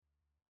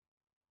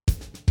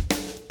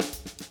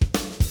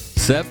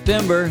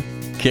September,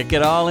 kick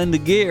it all into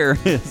gear.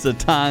 It's a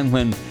time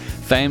when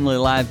family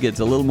life gets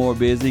a little more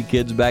busy,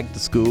 kids back to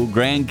school,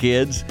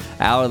 grandkids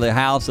out of the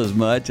house as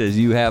much as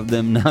you have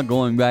them now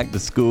going back to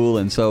school.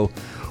 And so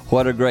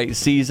what a great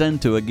season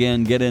to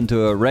again get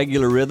into a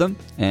regular rhythm.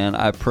 And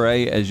I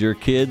pray as your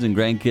kids and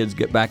grandkids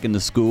get back into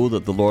school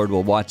that the Lord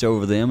will watch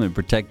over them and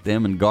protect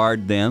them and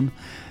guard them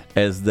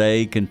as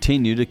they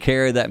continue to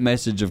carry that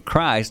message of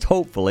Christ.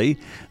 Hopefully,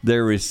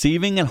 they're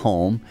receiving at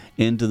home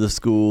into the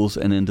schools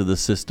and into the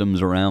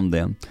systems around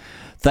them.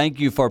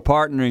 Thank you for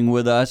partnering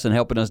with us and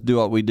helping us do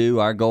what we do.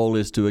 Our goal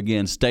is to,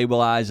 again,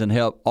 stabilize and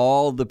help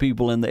all the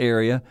people in the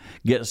area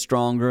get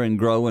stronger and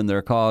grow in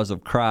their cause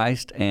of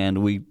Christ.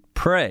 And we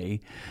pray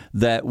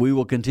that we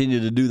will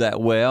continue to do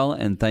that well,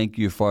 and thank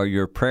you for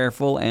your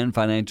prayerful and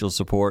financial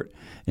support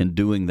in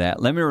doing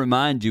that. Let me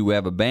remind you, we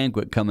have a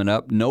banquet coming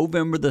up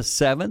November the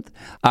 7th.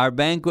 Our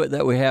banquet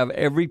that we have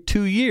every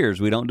 2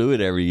 years. We don't do it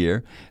every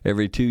year.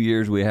 Every 2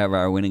 years we have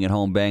our Winning at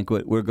Home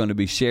banquet. We're going to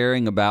be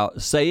sharing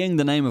about saying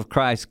the name of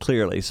Christ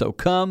clearly. So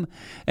come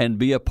and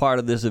be a part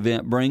of this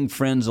event. Bring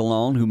friends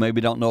along who maybe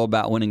don't know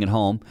about Winning at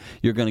Home.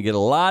 You're going to get a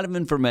lot of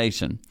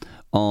information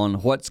on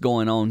what's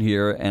going on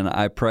here, and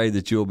I pray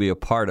that you'll be a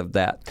part of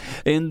that.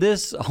 In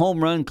this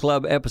Home Run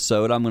Club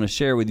episode, I'm going to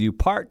share with you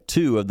part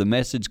 2 of the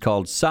message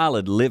called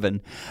Solid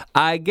Living.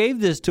 I gave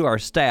this to our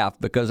staff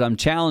because I'm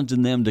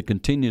challenging them to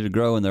continue to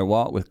grow in their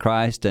walk with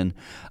Christ, and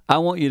I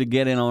want you to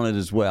get in on it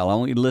as well. I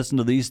want you to listen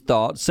to these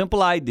thoughts,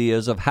 simple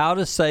ideas of how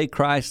to say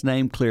Christ's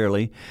name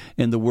clearly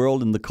in the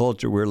world and the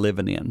culture we're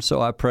living in. So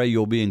I pray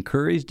you'll be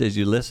encouraged as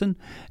you listen,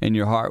 and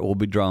your heart will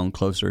be drawn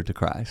closer to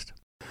Christ.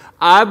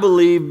 I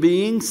believe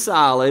being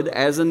solid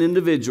as an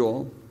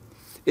individual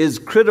is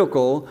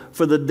critical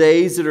for the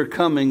days that are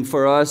coming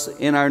for us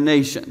in our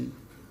nation.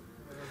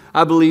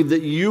 I believe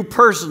that you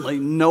personally,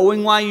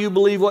 knowing why you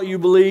believe what you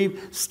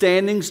believe,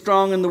 standing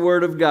strong in the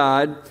Word of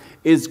God,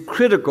 is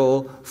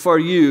critical for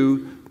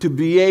you to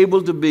be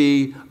able to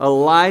be a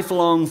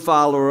lifelong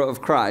follower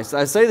of Christ.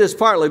 I say this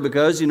partly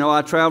because,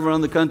 I travel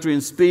around the country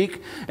and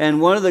speak,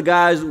 and one of the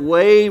guys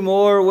way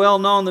more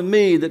well-known than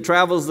me that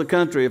travels the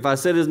country, if I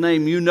said his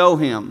name, you know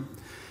him.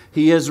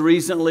 He has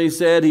recently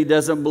said he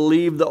doesn't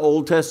believe the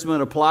Old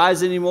Testament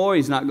applies anymore.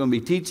 He's not going to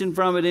be teaching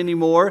from it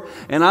anymore.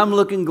 And I'm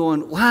looking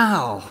going,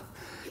 wow,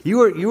 you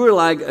were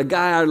like a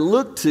guy I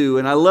look to,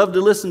 and I love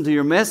to listen to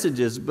your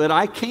messages, but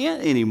I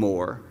can't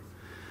anymore,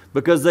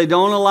 because they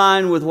don't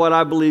align with what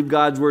I believe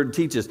God's Word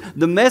teaches.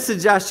 The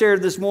message I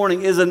shared this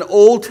morning is an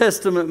Old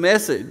Testament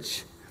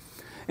message,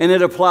 and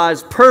it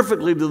applies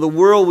perfectly to the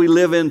world we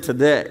live in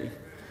today.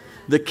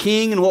 The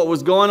king and what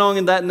was going on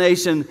in that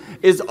nation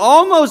is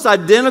almost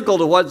identical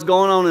to what's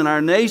going on in our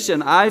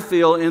nation, I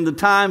feel, in the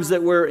times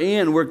that we're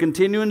in. We're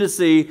continuing to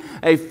see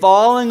a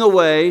falling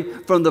away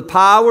from the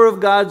power of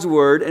God's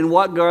Word and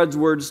what God's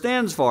Word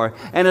stands for.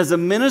 And as a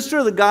minister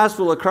of the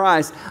gospel of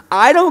Christ,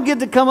 I don't get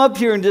to come up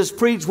here and just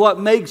preach what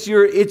makes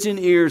your itching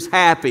ears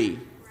happy.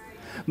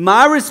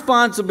 My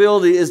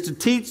responsibility is to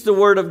teach the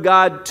Word of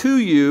God to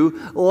you,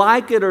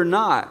 like it or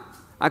not.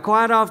 I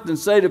quite often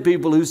say to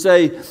people who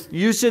say,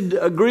 you should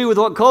agree with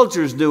what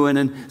culture's doing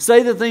and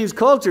say the things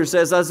culture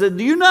says. I said,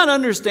 do you not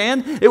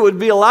understand? It would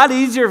be a lot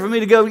easier for me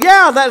to go,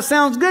 yeah, that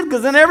sounds good,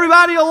 because then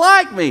everybody will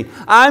like me.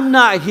 I'm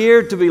not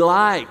here to be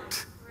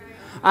liked.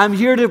 I'm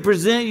here to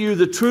present you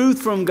the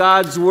truth from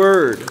God's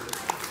Word.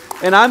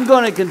 And I'm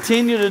going to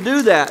continue to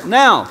do that.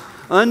 Now,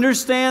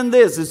 understand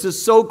this. This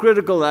is so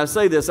critical that I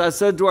say this. I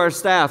said to our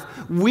staff,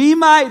 we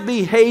might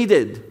be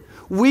hated.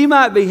 We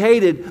might be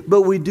hated,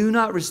 but we do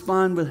not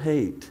respond with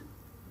hate.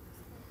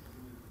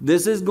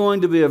 This is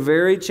going to be a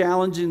very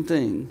challenging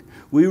thing.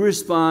 We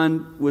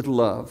respond with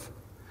love.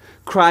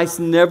 Christ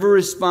never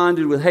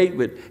responded with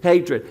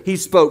hatred. He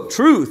spoke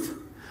truth,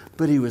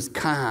 but he was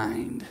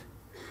kind.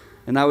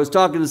 And I was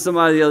talking to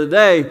somebody the other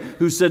day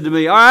who said to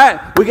me, all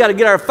right, we got to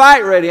get our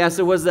fight ready. I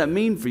said, what does that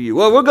mean for you?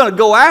 Well, we're going to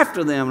go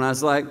after them. And I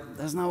was like,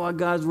 that's not what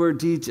God's Word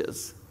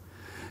teaches.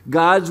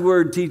 God's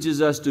Word teaches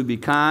us to be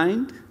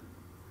kind,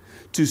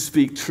 to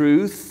speak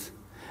truth,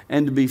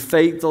 and to be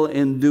faithful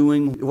in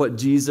doing what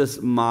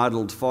Jesus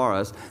modeled for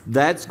us.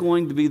 That's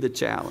going to be the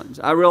challenge.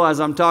 I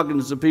realize I'm talking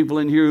to some people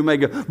in here who may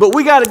go, but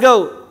we got to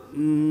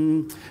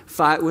go.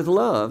 Fight with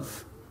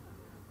love.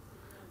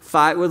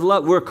 Fight with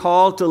love. We're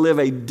called to live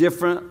a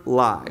different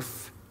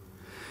life.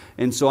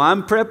 And so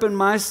I'm prepping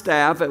my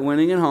staff at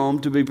Winning at Home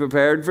to be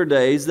prepared for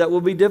days that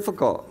will be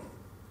difficult.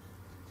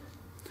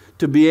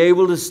 To be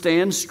able to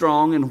stand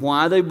strong in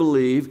why they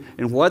believe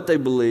and what they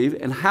believe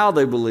and how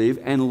they believe,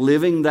 and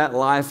living that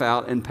life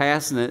out and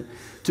passing it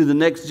to the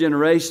next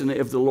generation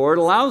if the Lord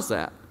allows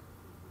that.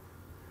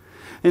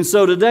 And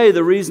so today,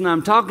 the reason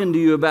I'm talking to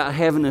you about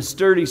having a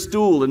sturdy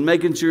stool and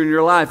making sure in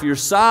your life you're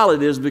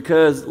solid is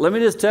because, let me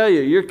just tell you,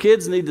 your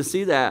kids need to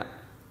see that.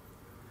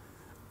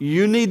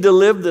 You need to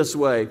live this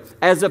way.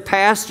 As a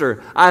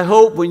pastor, I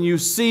hope when you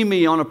see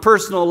me on a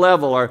personal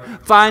level or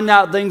find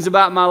out things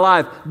about my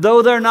life,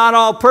 though they're not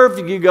all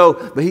perfect, you go,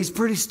 but he's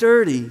pretty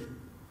sturdy.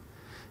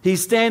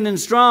 He's standing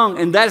strong,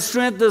 and that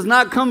strength does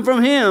not come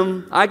from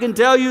him. I can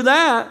tell you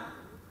that.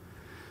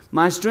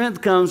 My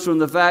strength comes from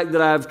the fact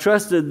that I've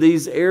trusted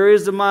these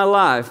areas of my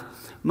life,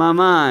 my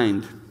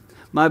mind,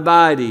 my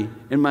body,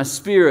 and my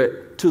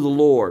spirit to the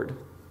Lord.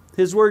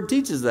 His Word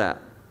teaches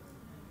that.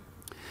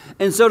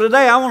 And so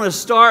today I want to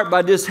start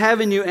by just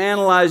having you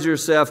analyze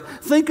yourself.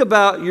 Think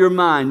about your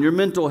mind, your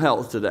mental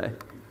health today.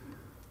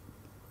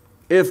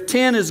 If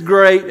 10 is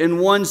great and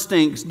 1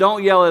 stinks,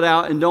 don't yell it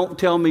out and don't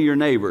tell me your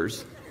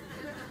neighbors.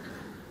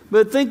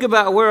 But think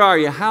about, where are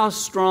you? How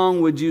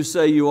strong would you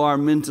say you are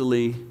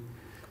mentally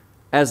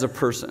as a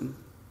person?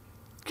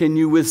 Can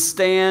you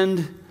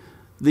withstand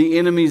the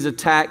enemy's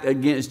attack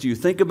against you?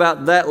 Think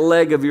about that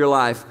leg of your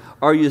life.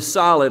 Are you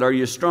solid? Are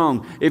you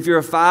strong? If you're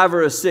a 5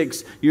 or a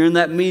 6, you're in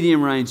that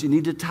medium range. You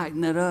need to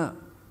tighten that up.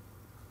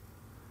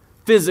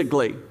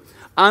 Physically,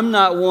 I'm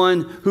not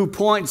one who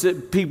points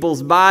at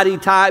people's body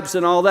types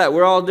and all that.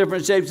 We're all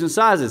different shapes and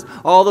sizes.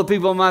 All the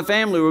people in my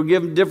family were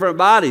given different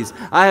bodies.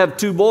 I have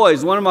 2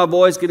 boys. One of my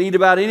boys can eat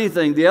about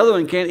anything. The other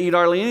one can't eat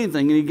hardly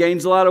anything, and he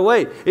gains a lot of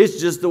weight. It's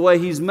just the way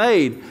he's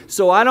made.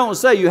 So I don't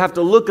say you have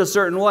to look a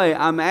certain way.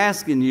 I'm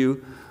asking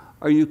you,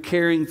 are you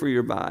caring for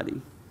your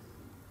body?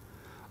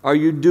 Are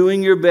you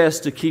doing your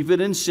best to keep it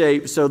in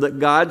shape so that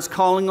God's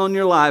calling on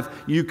your life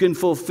you can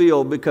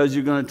fulfill, because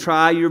you're going to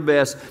try your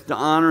best to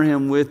honor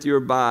Him with your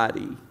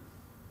body?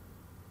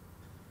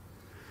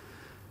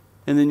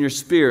 And then your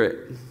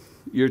spirit,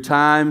 your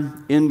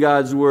time in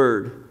God's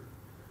Word,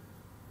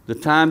 the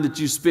time that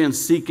you spend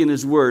seeking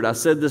His Word. I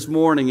said this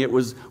morning it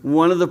was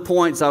one of the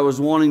points I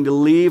was wanting to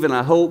leave, and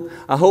I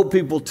hope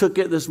people took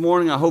it this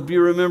morning. I hope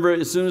you remember it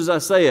as soon as I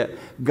say it.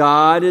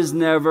 God is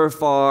never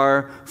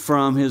far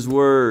from His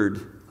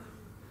Word.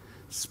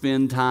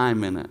 Spend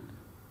time in it.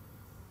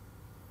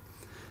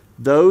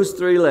 Those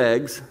 3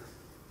 legs,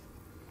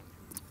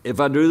 if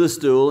I drew the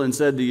stool and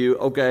said to you,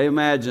 okay,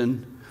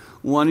 imagine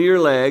one of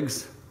your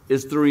legs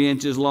is 3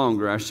 inches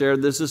longer. I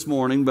shared this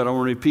morning, but I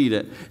want to repeat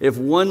it. If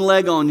one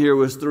leg on here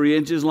was 3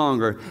 inches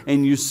longer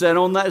and you sat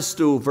on that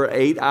stool for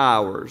 8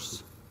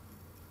 hours,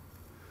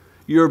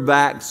 your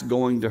back's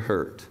going to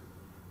hurt.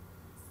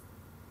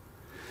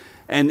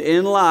 And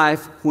in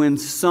life, when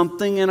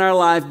something in our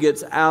life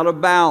gets out of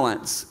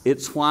balance,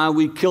 it's why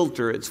we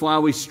kilter, it's why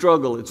we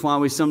struggle, it's why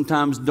we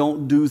sometimes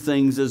don't do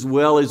things as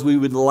well as we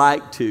would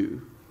like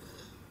to.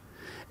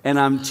 And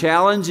I'm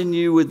challenging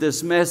you with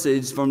this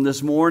message from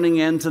this morning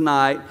and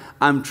tonight.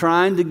 I'm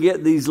trying to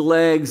get these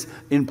legs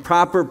in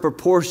proper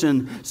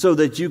proportion so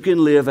that you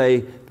can live a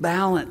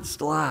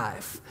balanced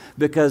life.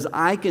 Because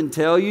I can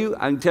tell you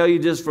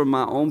just from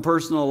my own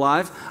personal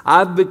life,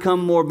 I've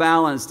become more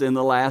balanced in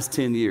the last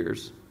 10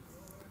 years.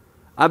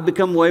 I've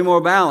become way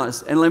more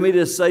balanced. And let me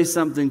just say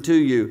something to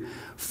you.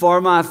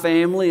 For my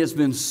family, it's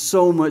been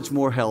so much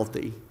more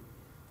healthy.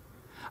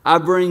 I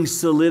bring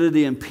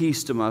solidity and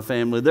peace to my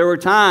family. There were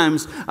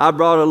times I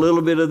brought a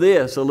little bit of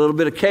this, a little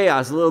bit of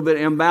chaos, a little bit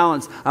of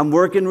imbalance. I'm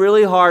working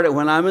really hard at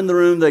when I'm in the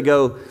room, they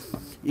go,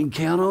 you can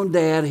count on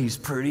Dad, he's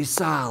pretty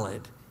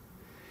solid.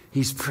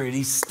 He's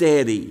pretty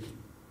steady.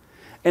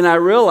 And I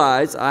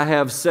realize I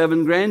have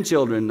 7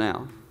 grandchildren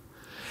now.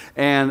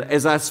 And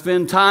as I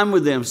spend time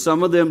with them,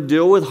 some of them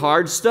deal with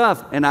hard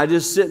stuff. And I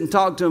just sit and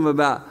talk to them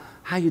about,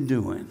 how you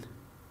doing?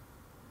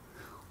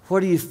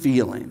 What are you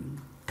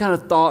feeling? What kind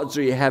of thoughts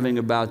are you having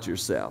about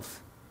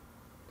yourself?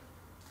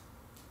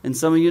 And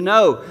some of you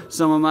know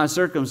some of my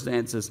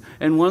circumstances.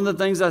 And one of the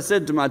things I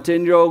said to my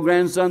 10-year-old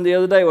grandson the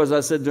other day was,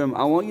 I said to him,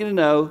 I want you to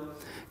know,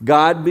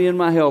 God being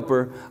my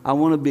helper, I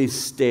want to be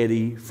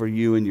steady for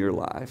you in your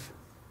life.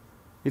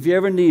 If you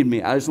ever need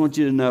me, I just want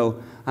you to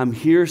know I'm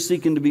here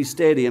seeking to be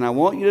steady. And I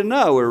want you to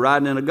know, we're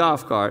riding in a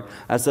golf cart.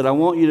 I said, I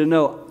want you to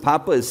know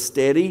Papa is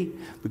steady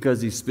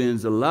because he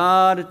spends a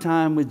lot of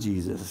time with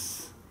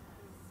Jesus.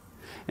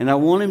 And I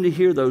want him to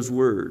hear those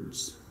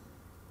words.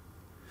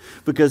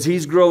 Because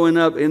he's growing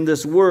up in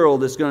this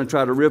world that's going to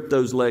try to rip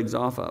those legs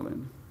off of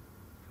him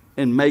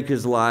and make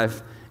his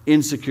life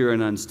insecure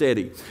and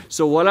unsteady.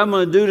 So what I'm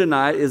going to do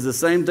tonight is the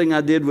same thing I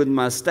did with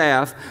my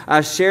staff.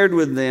 I shared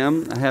with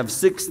them, I have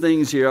 6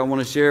 things here I want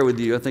to share with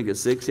you. I think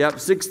it's 6. Yep,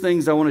 6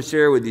 things I want to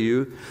share with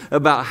you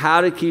about how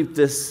to keep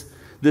this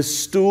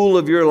stool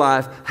of your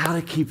life, how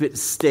to keep it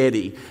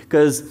steady.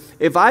 Because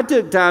if I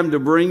took time to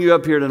bring you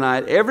up here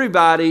tonight,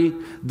 everybody,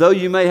 though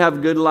you may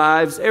have good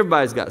lives,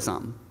 everybody's got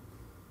something.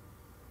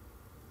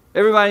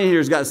 Everybody in here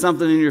has got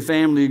something in your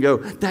family you go,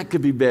 that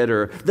could be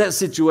better. That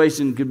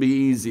situation could be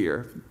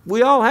easier.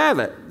 We all have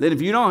it. Then if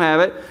you don't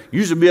have it,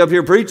 you should be up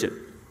here preaching.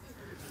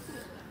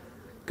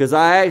 Because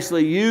I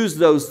actually used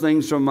those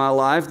things from my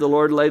life. The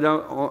Lord laid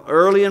out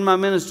early in my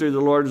ministry,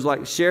 the Lord was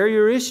like, share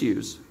your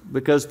issues.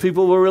 Because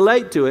people will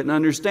relate to it and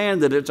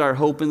understand that it's our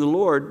hope in the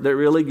Lord that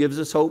really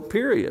gives us hope,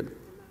 period.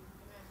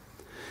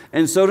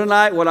 And so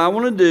tonight, what I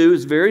want to do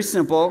is very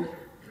simple.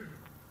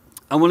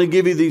 I want to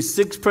give you these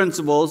 6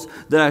 principles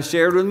that I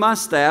shared with my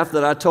staff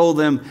that I told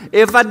them,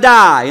 if I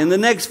die in the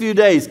next few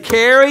days,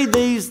 carry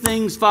these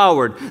things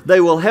forward.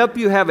 They will help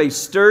you have a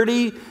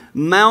sturdy,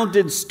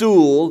 mounted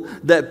stool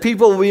that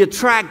people will be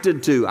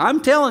attracted to.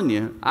 I'm telling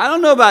you, I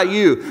don't know about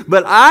you,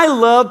 but I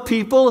love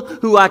people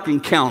who I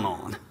can count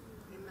on.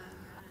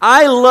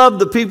 I love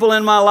the people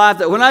in my life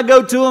that when I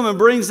go to them and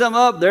bring something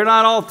up, they're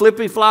not all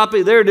flippy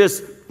floppy. They're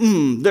just,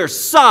 they're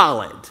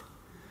solid.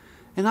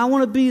 And I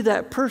want to be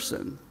that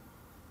person.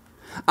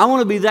 I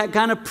want to be that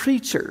kind of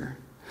preacher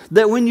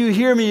that when you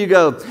hear me, you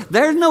go,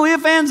 there's no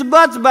ifs, ands, and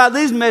buts about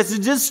these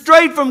messages.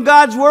 Straight from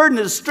God's Word, and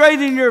it's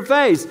straight in your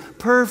face.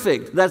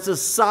 Perfect. That's a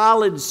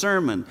solid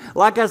sermon.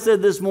 Like I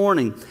said this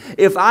morning,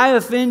 if I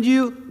offend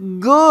you,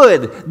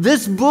 good.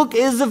 This book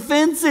is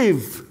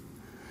offensive.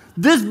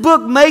 This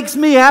book makes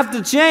me have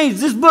to change.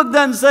 This book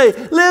doesn't say,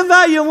 live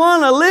how you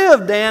want to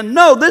live, Dan.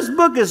 No, this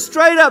book is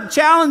straight up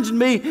challenging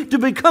me to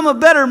become a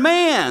better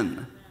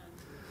man.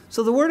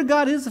 So the Word of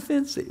God is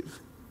offensive.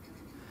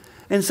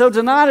 And so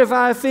tonight, if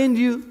I offend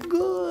you,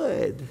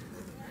 good.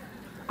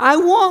 I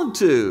want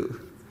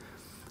to.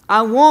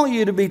 I want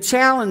you to be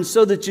challenged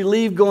so that you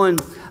leave going,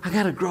 I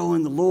got to grow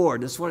in the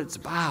Lord. That's what it's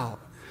about.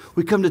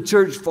 We come to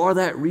church for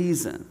that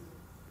reason.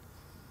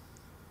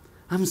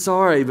 I'm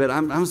sorry, but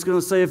I'm just going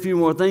to say a few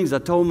more things. I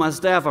told my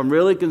staff I'm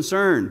really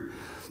concerned.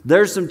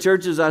 There's some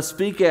churches I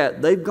speak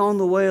at, they've gone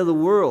the way of the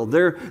world.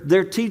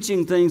 They're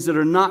teaching things that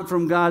are not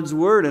from God's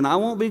Word, and I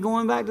won't be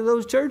going back to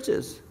those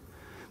churches.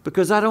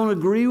 Because I don't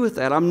agree with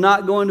that. I'm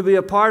not going to be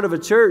a part of a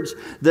church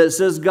that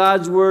says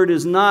God's Word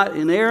is not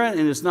inerrant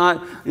and it's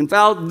not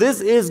infallible.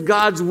 This is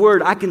God's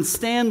Word. I can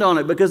stand on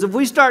it. Because if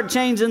we start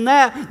changing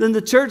that, then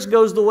the church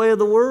goes the way of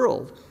the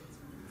world.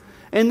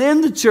 And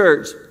in the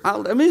church,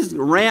 let me just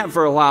rant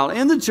for a while.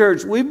 In the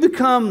church, we've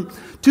become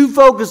too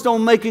focused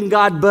on making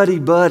God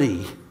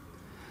buddy-buddy.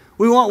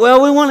 We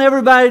want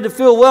everybody to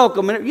feel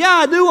welcome. And yeah,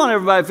 I do want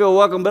everybody to feel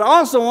welcome, but I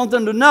also want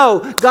them to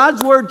know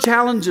God's Word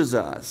challenges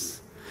us.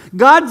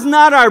 God's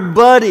not our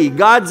buddy.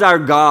 God's our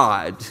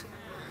God.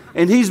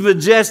 And He's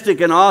majestic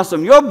and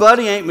awesome. Your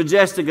buddy ain't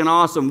majestic and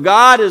awesome.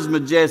 God is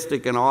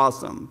majestic and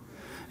awesome.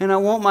 And I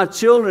want my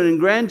children and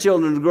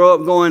grandchildren to grow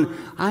up going,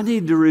 I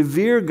need to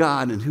revere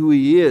God and who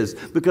He is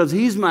because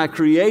He's my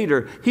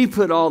creator. He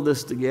put all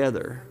this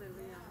together.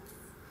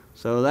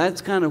 So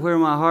that's kind of where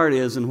my heart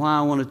is and why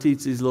I want to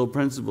teach these little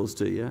principles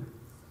to you.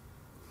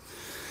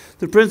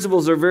 The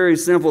principles are very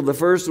simple. The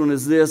first one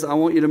is this. I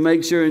want you to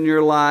make sure in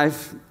your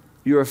life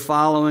you are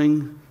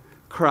following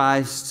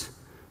Christ's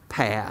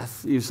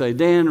path. You say,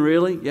 Dan,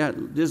 really? Yeah,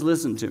 just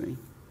listen to me.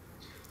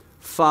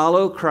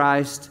 Follow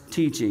Christ's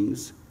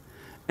teachings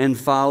and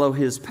follow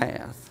His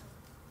path.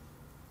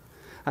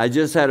 I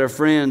just had a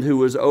friend who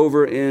was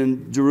over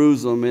in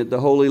Jerusalem at the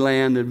Holy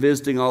Land and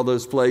visiting all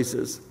those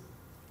places.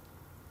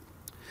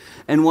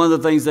 And one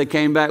of the things they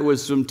came back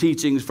with some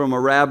teachings from a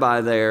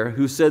rabbi there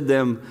who said to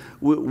them,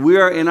 we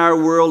are in our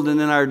world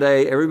and in our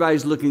day,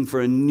 everybody's looking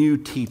for a new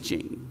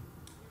teaching.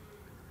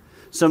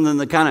 Something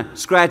that kind of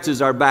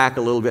scratches our back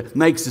a little bit,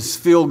 makes us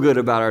feel good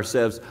about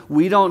ourselves.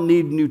 We don't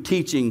need new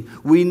teaching.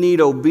 We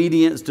need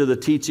obedience to the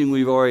teaching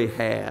we've already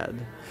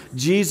had.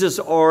 Jesus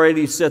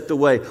already set the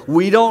way.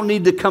 We don't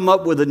need to come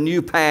up with a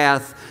new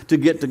path to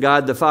get to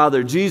God the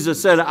Father.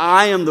 Jesus said,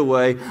 I am the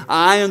way,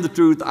 I am the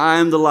truth, I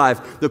am the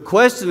life. The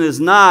question is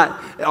not,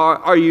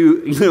 are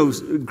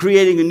you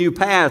creating a new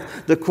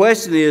path? The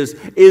question is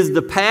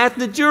the path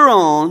that you're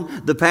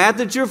on, the path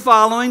that you're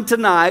following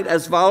tonight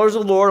as followers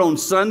of the Lord on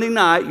Sunday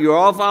night, you're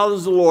all followers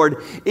of the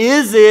Lord,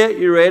 is it,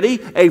 you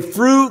ready, a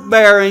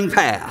fruit-bearing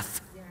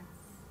path?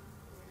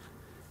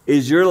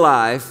 Is your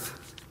life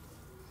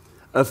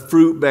a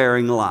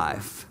fruit-bearing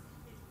life?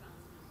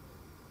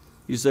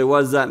 You say,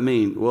 what does that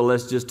mean? Well,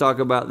 let's just talk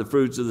about the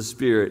fruits of the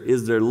Spirit.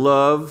 Is there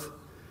love,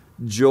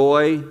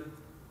 joy,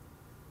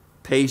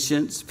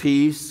 patience,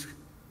 peace,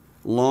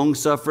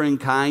 long-suffering,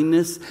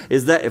 kindness?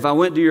 Is that, if I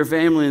went to your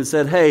family and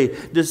said, hey,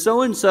 does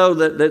so-and-so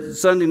that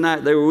Sunday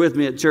night they were with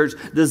me at church,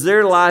 does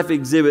their life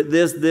exhibit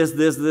this,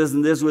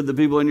 and this with the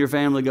people in your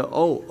family? Go,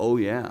 oh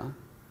yeah.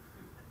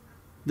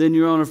 Then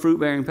you're on a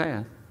fruit-bearing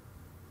path.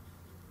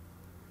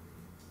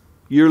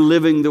 You're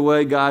living the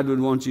way God would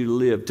want you to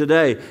live.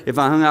 Today, if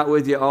I hung out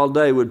with you all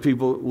day,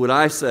 would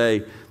I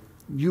say,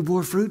 you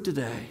bore fruit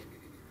today?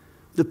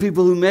 The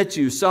people who met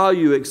you, saw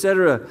you,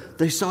 etc.,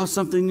 they saw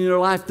something in your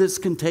life that's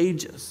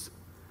contagious.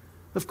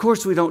 Of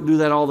course, we don't do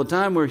that all the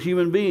time. We're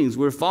human beings.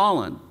 We're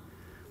fallen.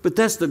 But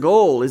that's the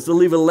goal, is to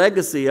leave a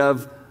legacy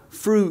of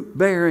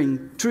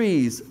fruit-bearing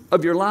trees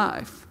of your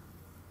life.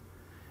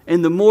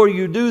 And the more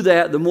you do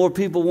that, the more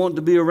people want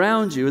to be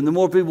around you, and the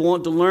more people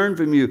want to learn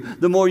from you,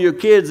 the more your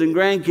kids and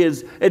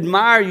grandkids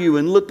admire you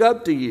and look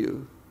up to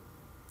you.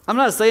 I'm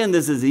not saying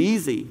this is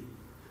easy.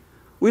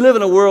 We live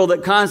in a world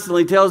that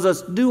constantly tells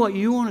us, do what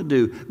you want to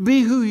do.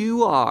 Be who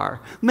you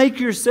are. Make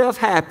yourself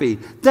happy.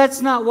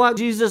 That's not what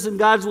Jesus and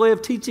God's way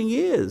of teaching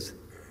is.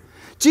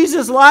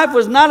 Jesus' life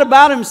was not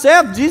about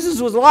Himself.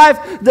 Jesus was life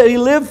that He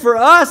lived for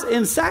us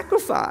in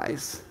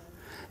sacrifice.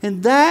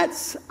 And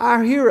that's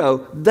our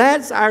hero.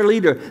 That's our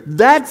leader.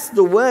 That's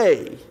the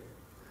way.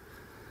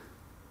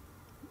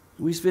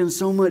 We spend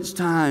so much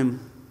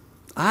time,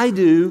 I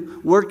do,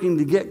 working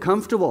to get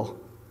comfortable.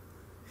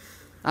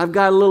 I've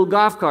got a little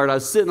golf cart. I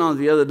was sitting on it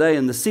the other day,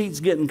 and the seat's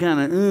getting kind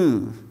of,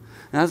 And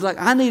I was like,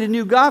 I need a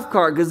new golf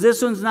cart because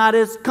this one's not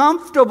as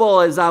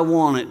comfortable as I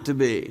want it to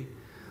be.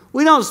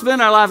 We don't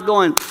spend our life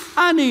going,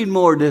 I need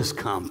more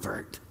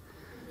discomfort.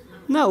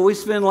 No, we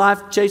spend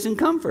life chasing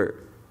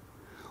comfort.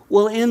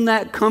 Well, in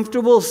that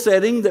comfortable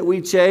setting that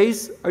we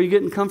chase, are you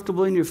getting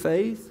comfortable in your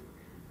faith?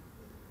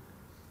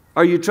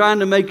 Are you trying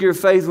to make your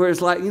faith where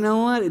it's like, you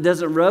know what? It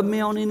doesn't rub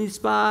me on any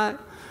spot.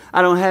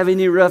 I don't have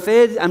any rough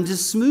edge. I'm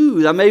just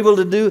smooth.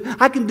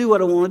 I can do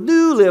what I want to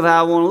do, live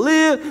how I want to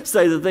live,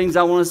 say the things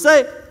I want to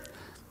say.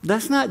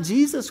 That's not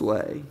Jesus'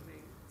 way.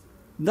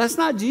 That's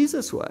not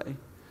Jesus' way.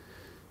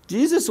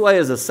 Jesus' way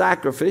is a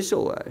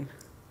sacrificial way.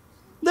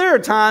 There are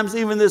times,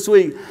 even this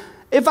week,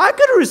 if I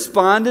could have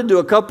responded to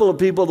a couple of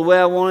people the way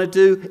I wanted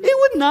to, it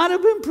would not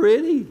have been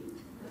pretty.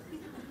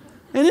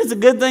 And it's a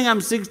good thing I'm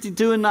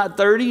 62 and not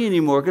 30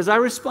 anymore, because I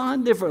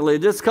respond differently.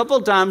 Just a couple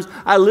of times,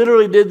 I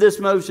literally did this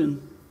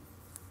motion.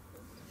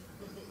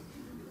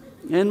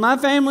 And my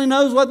family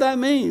knows what that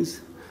means.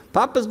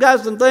 Papa's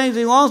got some things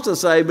he wants to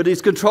say, but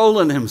he's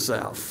controlling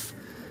himself.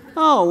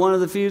 Oh, one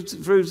of the fruits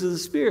of the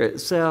Spirit,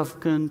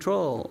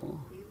 self-control.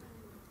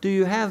 Do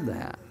you have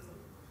that?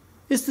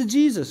 It's the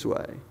Jesus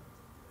way.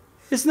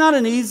 It's not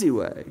an easy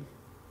way.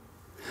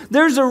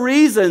 There's a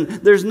reason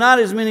there's not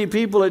as many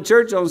people at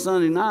church on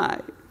Sunday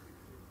night.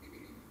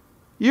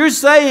 You're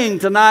saying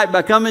tonight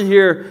by coming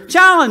here,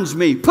 challenge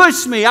me,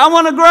 push me, I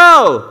want to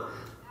grow.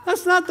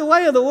 That's not the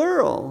way of the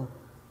world.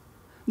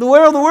 The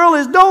way of the world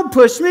is don't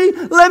push me,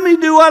 let me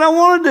do what I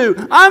want to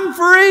do. I'm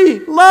free.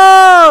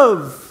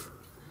 Love.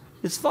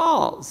 It's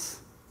false.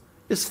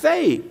 It's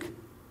fake.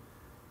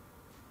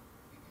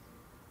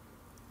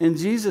 And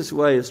Jesus'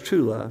 way is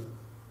true love.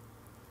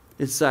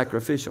 It's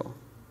sacrificial.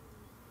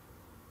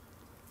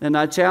 And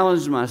I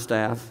challenged my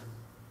staff.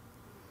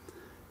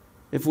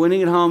 If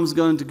Winning at Home is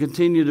going to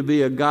continue to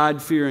be a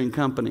God-fearing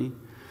company,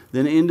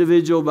 then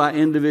individual by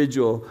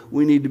individual,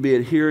 we need to be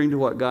adhering to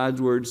what God's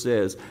Word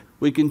says.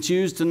 We can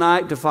choose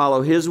tonight to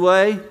follow His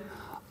way,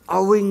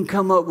 or we can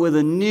come up with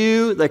a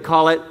new, they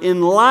call it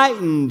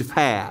enlightened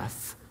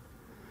path.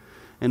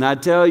 And I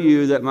tell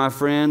you that my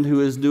friend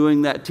who is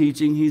doing that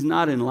teaching, he's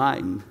not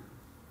enlightened.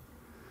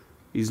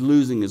 He's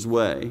losing his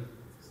way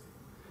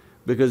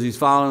because he's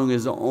following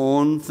his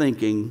own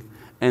thinking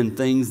and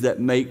things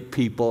that make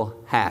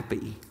people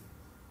happy.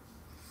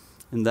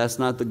 And that's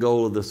not the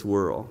goal of this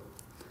world.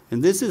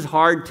 And this is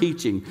hard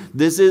teaching.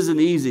 This isn't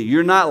easy.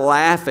 You're not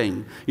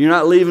laughing. You're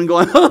not leaving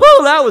going,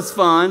 oh, that was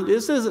fun.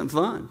 This isn't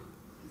fun.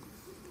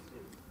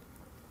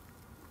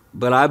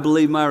 But I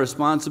believe my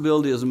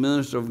responsibility as a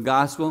minister of the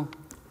gospel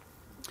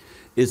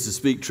is to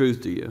speak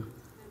truth to you.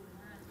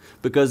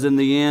 Because in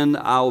the end,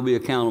 I will be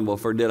accountable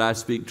for did I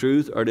speak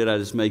truth or did I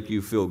just make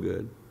you feel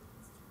good?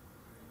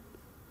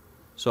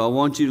 So I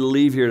want you to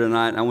leave here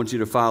tonight. I want you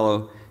to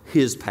follow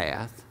His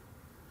path.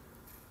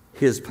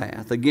 His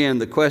path. Again,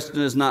 the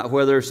question is not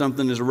whether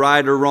something is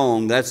right or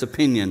wrong. That's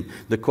opinion.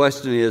 The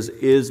question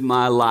is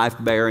my life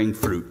bearing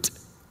fruit?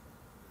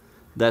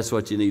 That's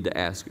what you need to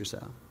ask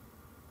yourself.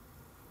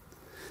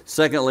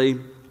 Secondly,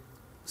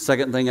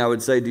 second thing I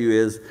would say to you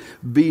is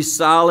be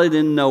solid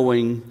in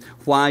knowing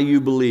why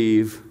you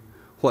believe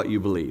what you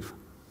believe.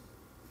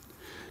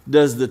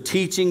 Does the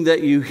teaching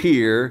that you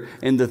hear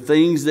and the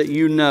things that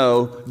you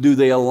know, do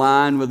they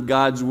align with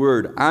God's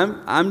Word?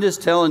 I'm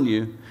just telling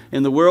you,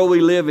 in the world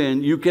we live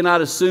in, you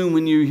cannot assume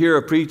when you hear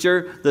a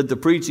preacher that the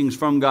preaching's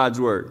from God's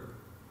Word.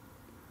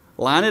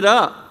 Line it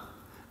up.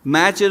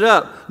 Match it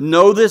up.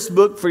 Know this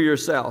book for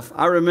yourself.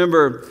 I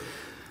remember,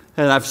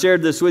 and I've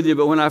shared this with you,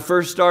 but when I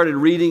first started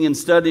reading and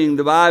studying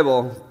the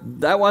Bible,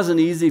 that wasn't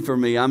easy for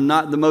me. I'm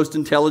not the most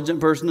intelligent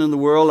person in the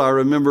world. I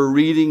remember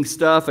reading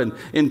stuff, and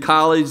in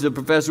college the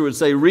professor would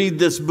say, read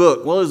this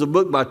book. Well, there's a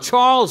book by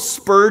Charles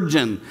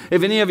Spurgeon.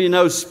 If any of you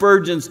know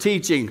Spurgeon's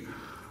teaching.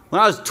 When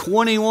I was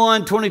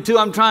 21, 22,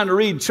 I'm trying to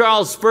read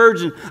Charles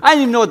Spurgeon. I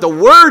didn't even know what the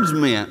words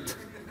meant.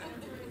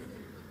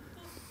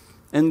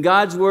 And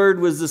God's Word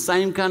was the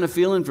same kind of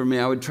feeling for me.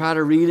 I would try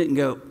to read it and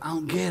go, I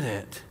don't get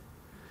it.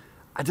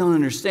 I don't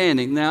understand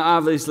it. Now,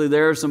 obviously,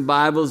 there are some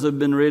Bibles that have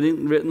been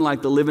written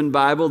like the Living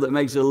Bible that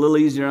makes it a little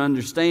easier to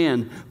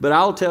understand. But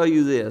I'll tell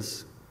you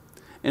this,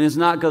 and it's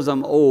not because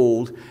I'm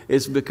old.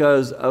 It's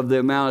because of the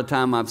amount of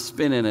time I've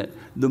spent in it.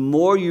 The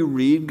more you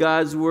read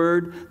God's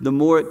Word, the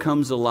more it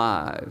comes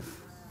alive.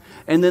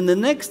 And then the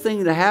next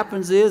thing that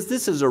happens is,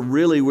 this is a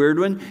really weird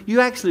one,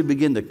 you actually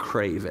begin to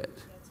crave it.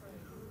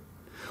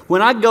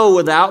 When I go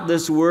without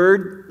this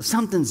Word,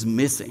 something's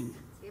missing.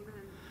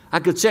 I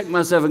could check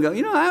myself and go,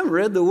 I haven't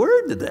read the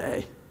Word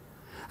today.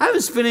 I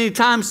haven't spent any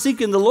time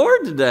seeking the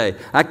Lord today.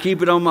 I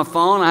keep it on my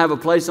phone. I have a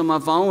place on my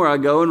phone where I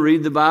go and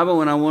read the Bible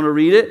when I want to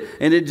read it.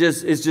 And it's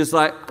just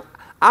like,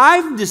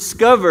 I've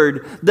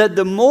discovered that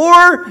the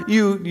more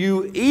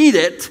you eat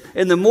it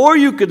and the more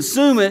you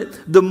consume it,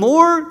 the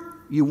more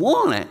you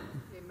want it.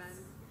 Amen.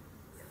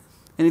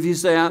 And if you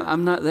say,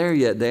 I'm not there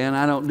yet, Dan,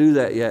 I don't do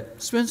that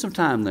yet, spend some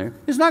time there.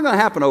 It's not going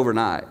to happen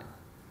overnight.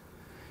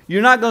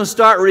 You're not going to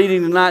start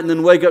reading tonight and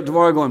then wake up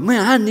tomorrow going,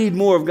 man, I need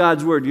more of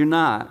God's Word. You're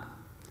not.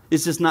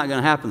 It's just not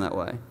going to happen that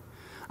way.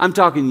 I'm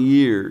talking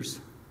years.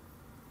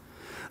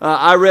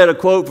 I read a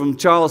quote from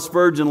Charles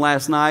Spurgeon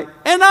last night,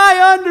 and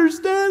I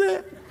understood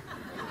it.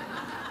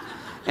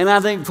 And I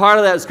think part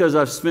of that's because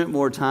I've spent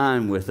more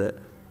time with it.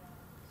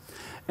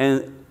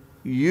 And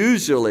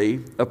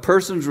usually, a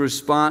person's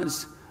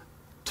response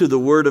to the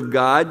Word of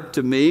God,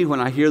 to me, when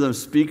I hear them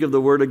speak of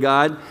the Word of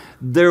God,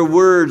 their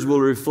words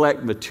will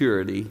reflect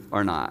maturity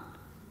or not.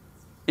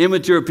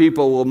 Immature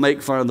people will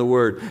make fun of the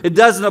Word. It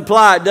doesn't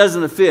apply, it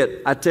doesn't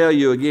fit. I tell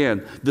you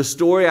again, the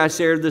story I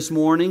shared this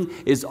morning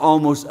is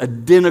almost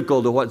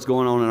identical to what's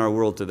going on in our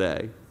world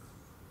today.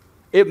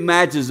 It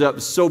matches up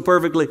so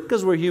perfectly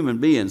because we're human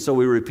beings, so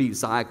we repeat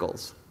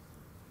cycles.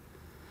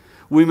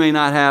 We may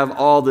not have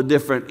all the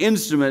different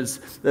instruments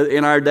that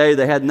in our day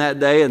they had in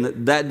that day and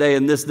that day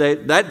and this day.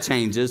 That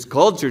changes.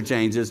 Culture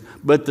changes.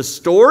 But the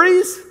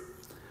stories,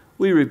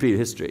 we repeat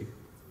history.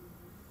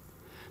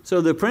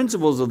 So the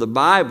principles of the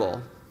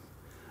Bible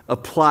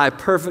apply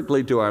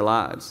perfectly to our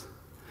lives.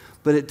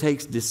 But it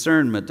takes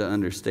discernment to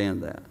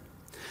understand that.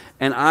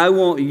 And I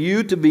want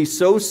you to be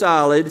so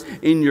solid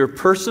in your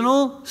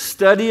personal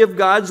study of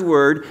God's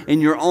Word,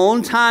 in your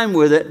own time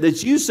with it,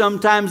 that you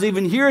sometimes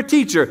even hear a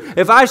teacher.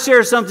 If I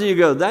share something, you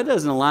go, that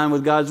doesn't align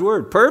with God's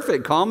Word.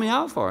 Perfect. Call me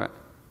out for it.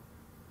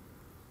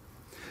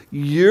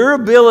 Your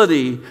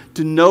ability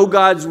to know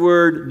God's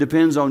Word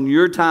depends on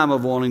your time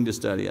of wanting to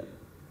study it.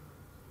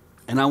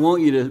 And I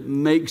want you to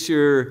make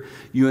sure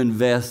you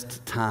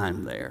invest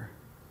time there.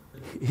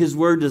 His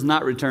Word does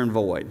not return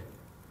void.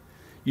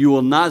 You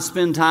will not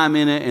spend time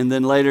in it and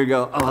then later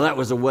go, oh, that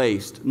was a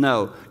waste.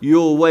 No,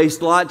 you'll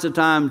waste lots of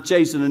time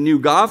chasing a new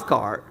golf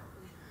cart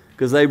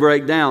because they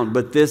break down,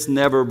 but this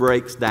never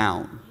breaks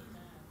down.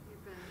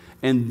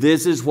 And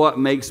this is what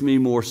makes me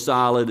more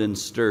solid and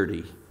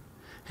sturdy.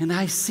 And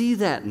I see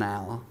that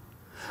now.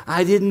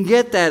 I didn't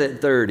get that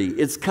at 30.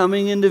 It's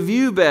coming into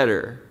view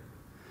better.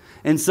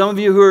 And some of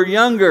you who are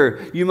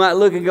younger, you might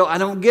look and go, I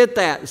don't get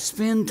that.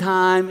 Spend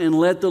time and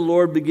let the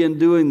Lord begin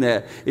doing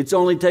that. It's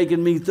only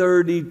taken me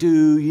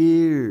 32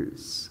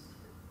 years.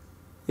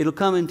 It'll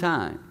come in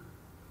time.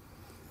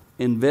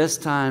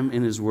 Invest time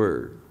in His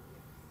Word.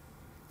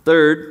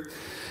 Third,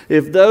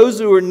 if those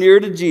who are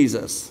near to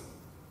Jesus,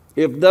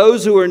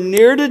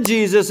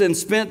 and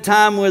spent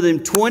time with Him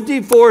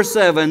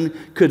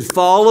 24/7 could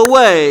fall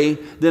away,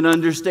 then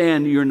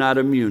understand you're not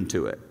immune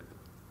to it.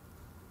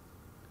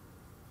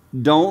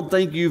 Don't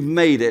think you've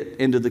made it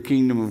into the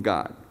kingdom of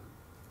God.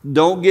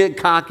 Don't get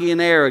cocky and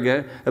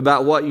arrogant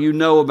about what you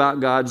know about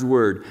God's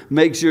Word.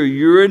 Make sure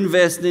you're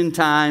investing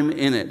time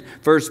in it.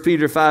 1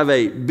 Peter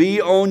 5:8,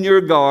 be on your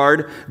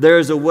guard. There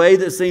is a way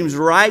that seems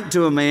right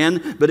to a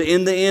man, but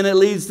in the end it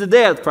leads to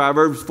death.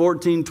 Proverbs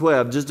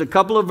 14:12. Just a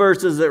couple of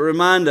verses that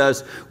remind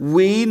us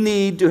we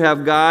need to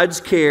have God's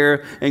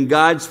care and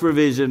God's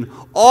provision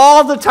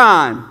all the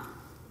time.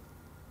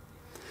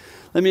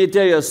 Let me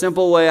tell you a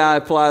simple way I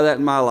apply that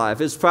in my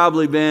life. It's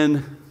probably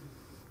been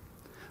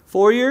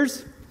 4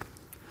 years,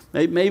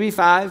 maybe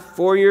 5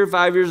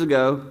 years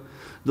ago.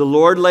 The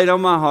Lord laid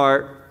on my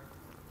heart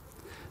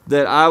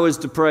that I was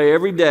to pray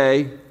every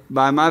day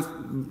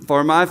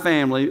for my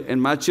family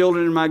and my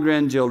children and my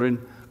grandchildren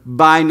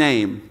by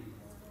name.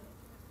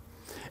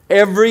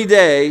 Every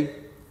day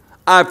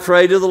I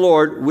pray to the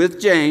Lord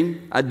with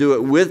Jane. I do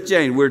it with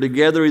Jane. We're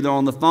together either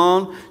on the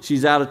phone.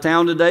 She's out of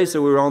town today,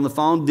 so we were on the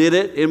phone. Did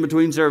it in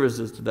between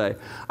services today.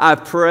 I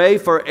pray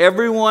for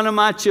every one of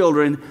my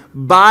children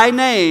by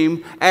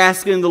name,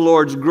 asking the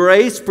Lord's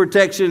grace,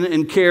 protection,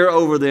 and care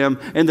over them,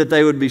 and that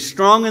they would be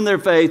strong in their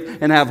faith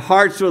and have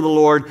hearts for the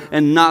Lord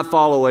and not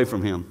fall away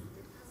from Him.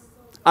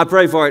 I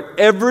pray for it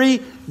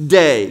every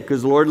day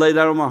because the Lord laid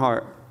that on my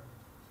heart.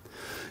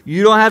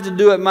 You don't have to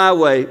do it my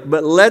way,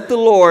 but let the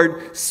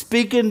Lord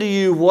speak into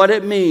you what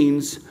it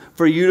means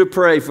for you to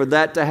pray for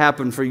that to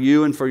happen for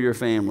you and for your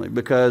family.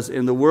 Because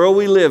in the world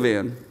we live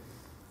in,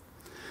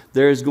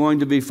 there is going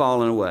to be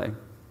falling away.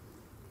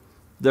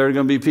 There are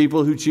going to be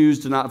people who choose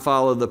to not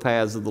follow the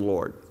paths of the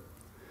Lord.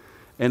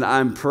 And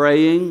I'm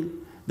praying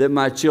that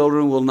my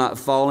children will not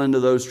fall into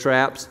those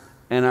traps,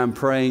 and I'm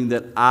praying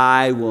that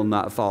I will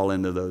not fall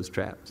into those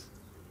traps.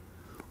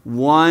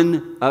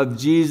 One of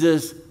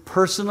Jesus'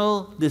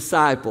 personal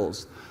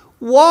disciples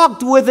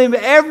walked with Him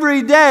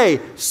every day,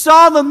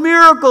 saw the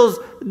miracles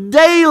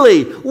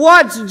daily,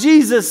 watched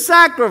Jesus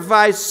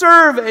sacrifice,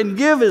 serve, and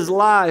give His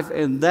life.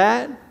 And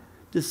that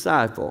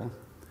disciple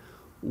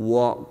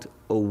walked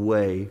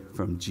away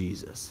from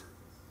Jesus.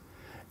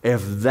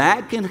 If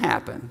that can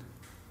happen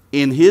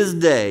in His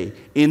day,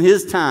 in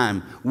His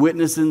time,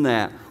 witnessing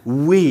that,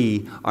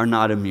 we are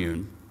not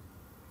immune.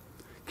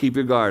 Keep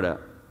your guard up.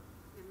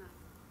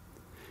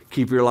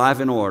 Keep your life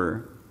in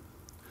order.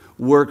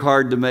 Work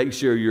hard to make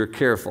sure you're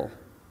careful,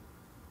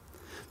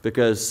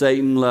 because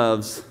Satan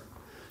loves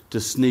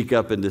to sneak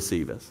up and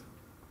deceive us.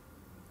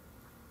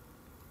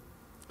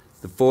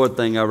 The fourth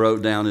thing I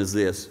wrote down is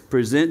this: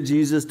 present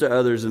Jesus to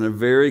others in a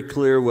very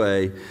clear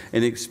way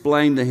and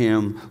explain to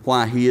him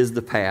why He is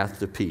the path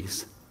to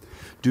peace.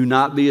 Do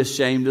not be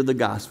ashamed of the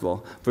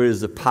gospel, for it is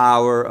the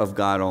power of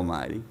God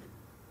Almighty.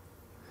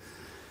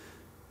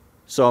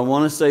 So I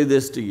want to say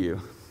this to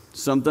you.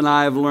 Something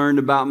I have learned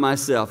about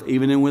myself,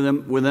 even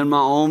within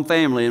my own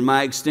family and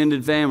my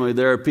extended family,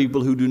 there are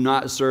people who do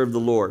not serve the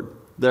Lord.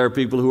 there are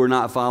people who are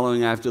not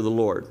following after the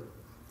Lord.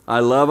 I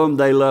love them.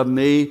 They love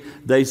me.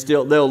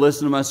 They'll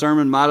listen to my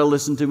sermon. Might have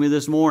listened to me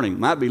this morning.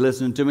 Might be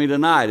listening to me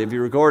tonight if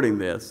you're recording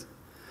this.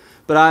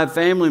 But I have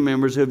family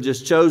members who have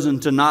just chosen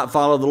to not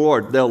follow the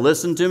Lord. They'll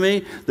listen to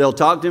me. They'll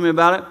talk to me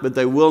about it, but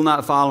they will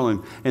not follow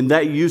Him. And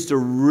that used to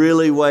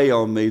really weigh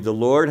on me. The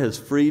Lord has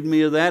freed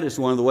me of that. It's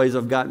one of the ways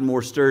I've gotten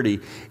more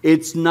sturdy.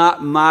 It's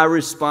not my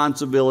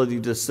responsibility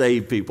to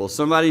save people.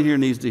 Somebody here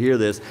needs to hear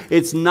this.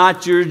 It's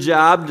not your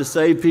job to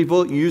save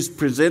people. You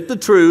present the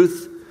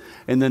truth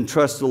and then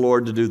trust the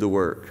Lord to do the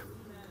work.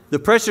 The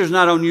pressure is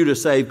not on you to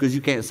save because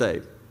you can't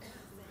save.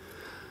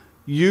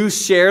 You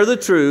share the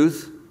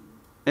truth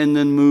and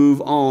then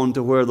move on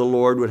to where the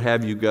Lord would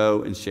have you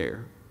go and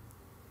share.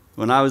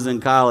 When I was in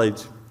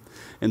college,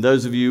 and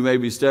those of you who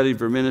maybe studied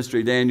for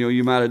ministry, Daniel,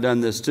 you might have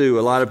done this too.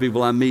 A lot of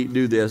people I meet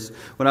do this.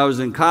 When I was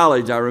in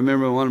college, I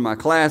remember in one of my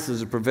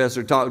classes, a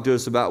professor talked to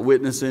us about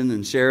witnessing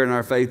and sharing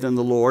our faith in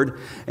the Lord.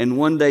 And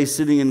one day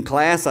sitting in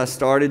class, I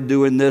started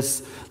doing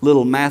this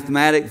little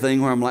mathematic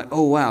thing where I'm like,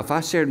 oh wow, if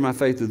I shared my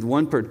faith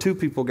with two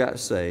people got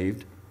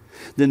saved,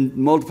 then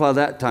multiply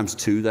that times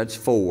 2, that's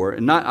 4.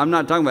 And I'm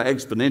not talking about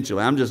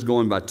exponentially, I'm just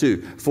going by 2.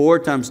 4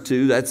 times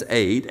 2, that's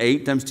 8.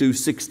 8 times 2,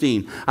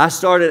 16. I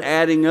started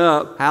adding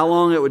up how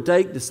long it would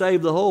take to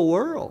save the whole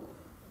world.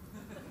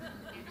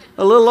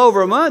 A little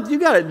over a month, you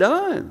got it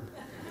done.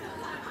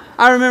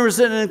 I remember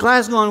sitting in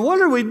class going,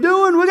 what are we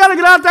doing? We got to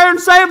get out there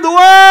and save the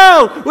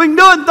world. We can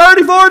do it in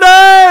 34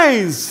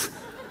 days.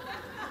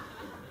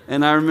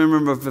 And I remember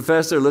my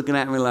professor looking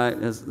at me like,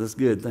 that's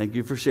good. Thank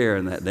you for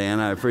sharing that, Dan.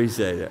 I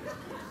appreciate it.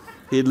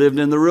 He'd lived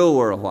in the real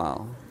world a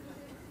while.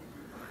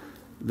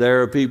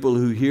 There are people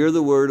who hear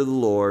the word of the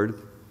Lord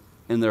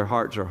and their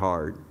hearts are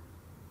hard.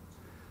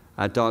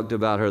 I talked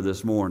about her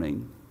this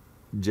morning,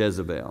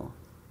 Jezebel.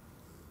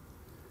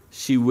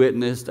 She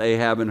witnessed,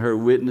 Ahab and her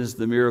witnessed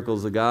the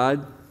miracles of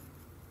God.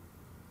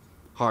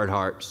 Hard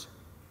hearts.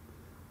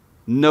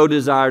 No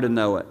desire to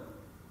know it.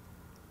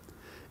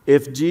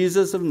 If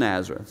Jesus of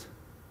Nazareth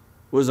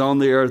was on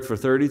the earth for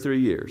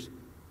 33 years,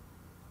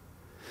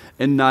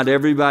 and not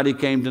everybody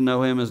came to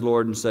know Him as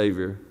Lord and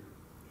Savior,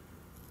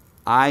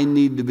 I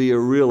need to be a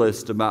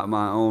realist about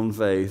my own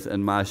faith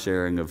and my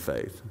sharing of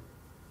faith.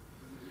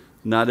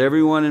 Not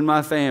everyone in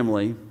my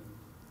family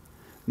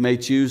may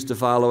choose to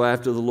follow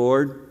after the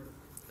Lord.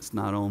 It's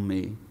not on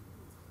me.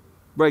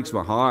 Breaks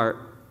my heart.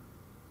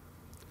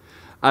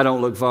 I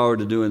don't look forward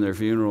to doing their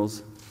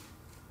funerals.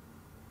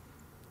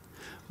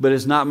 But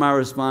it's not my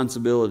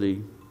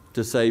responsibility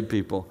to save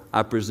people.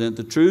 I present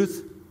the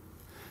truth,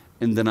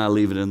 and then I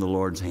leave it in the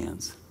Lord's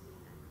hands.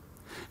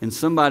 And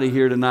somebody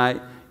here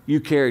tonight, you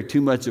carry too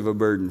much of a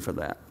burden for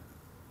that.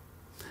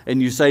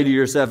 And you say to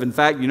yourself, in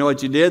fact, you know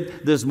what you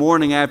did this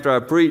morning after I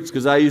preached,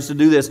 because I used to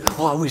do this,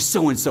 oh, I wish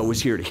so-and-so was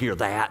here to hear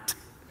that.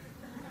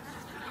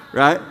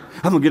 Right?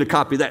 I'm going to get a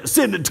copy of that and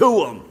send it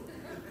to them.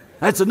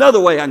 That's another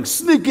way I can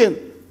sneak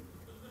in.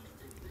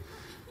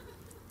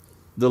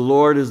 The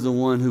Lord is the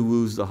one who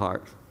woos the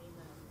heart.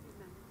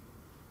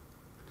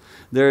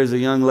 There is a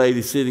young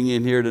lady sitting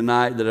in here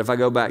tonight that if I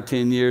go back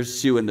 10 years,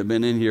 she wouldn't have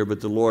been in here,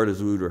 but the Lord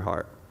has wooed her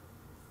heart.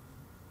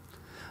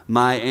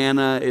 My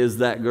Anna is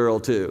that girl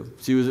too.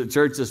 She was at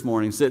church this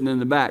morning, sitting in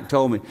the back,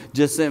 told me,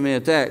 just sent me a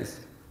text.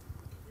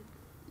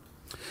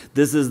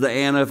 This is the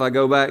Anna, if I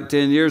go back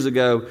 10 years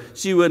ago,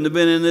 she wouldn't have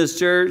been in this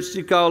church.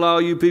 She called all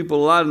you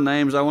people a lot of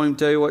names. I won't even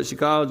tell you what she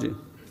called you.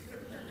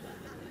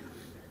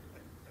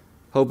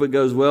 Hope it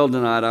goes well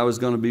tonight. I was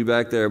going to be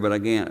back there, but I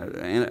can't.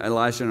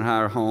 Elisha and I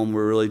are home.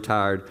 We're really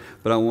tired.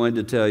 But I wanted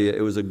to tell you,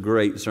 it was a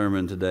great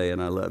sermon today,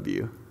 and I love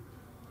you.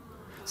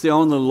 See,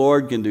 only the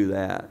Lord can do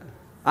that.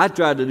 I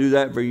tried to do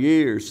that for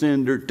years.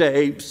 Send her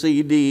tapes,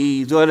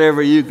 CDs,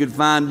 whatever you could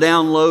find.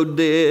 Download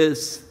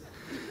this.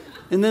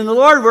 And then the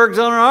Lord works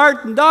on her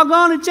heart, and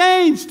doggone, it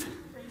changed.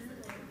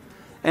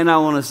 And I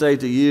want to say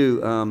to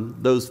you,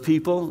 those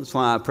people, that's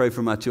why I pray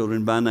for my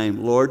children by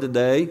name. Lord,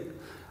 today,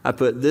 I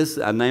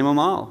name them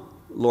all.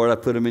 Lord, I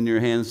put them in your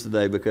hands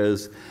today,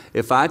 because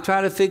if I try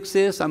to fix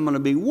this, I'm going to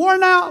be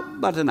worn out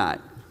by tonight.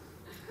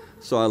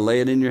 So I lay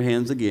it in your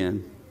hands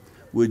again.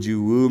 Would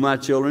you woo my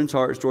children's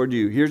hearts toward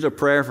you? Here's a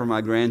prayer for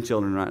my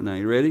grandchildren right now.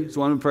 You ready? It's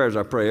one of the prayers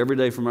I pray every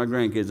day for my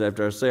grandkids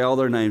after I say all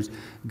their names.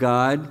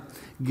 God,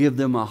 give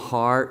them a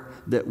heart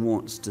that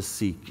wants to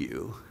seek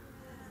you.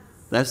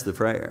 That's the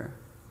prayer.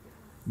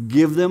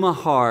 Give them a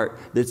heart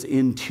that's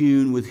in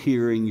tune with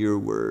hearing your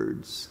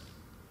words.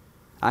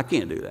 I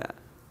can't do that.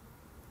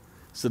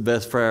 It's the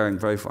best prayer I can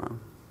pray for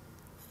them.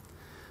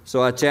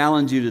 So I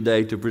challenge you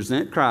today to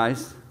present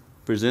Christ,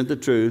 present the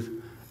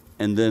truth,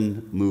 and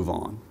then move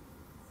on.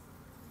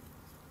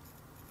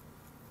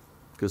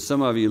 Because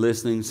somebody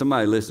listening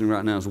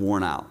right now is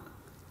worn out.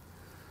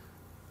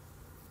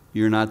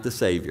 You're not the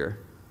Savior.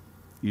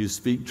 You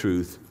speak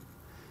truth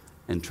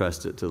and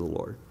trust it to the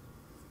Lord.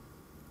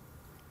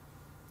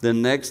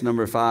 Then next,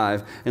 number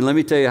 5. And let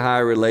me tell you how I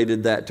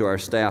related that to our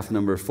staff,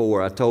 number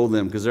 4. I told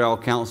them, because they're all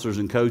counselors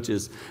and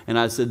coaches, and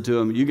I said to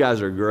them, you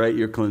guys are great,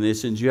 you're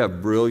clinicians, you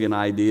have brilliant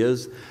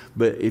ideas,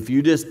 but if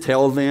you just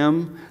tell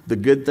them the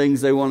good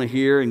things they want to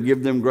hear and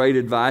give them great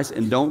advice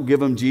and don't give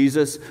them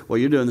Jesus, well,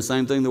 you're doing the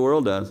same thing the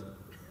world does.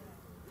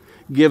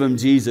 Give them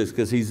Jesus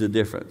because he's the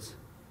difference.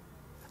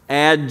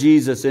 Add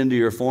Jesus into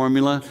your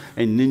formula,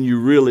 and then you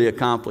really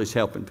accomplish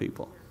helping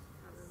people.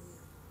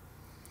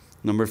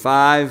 Number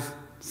 5,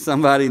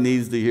 somebody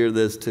needs to hear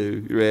this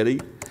too. You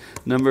ready?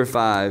 Number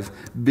 5,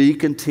 be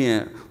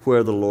content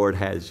where the Lord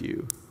has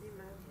you.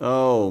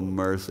 Oh,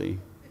 mercy.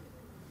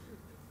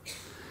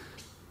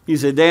 You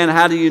say, Dan,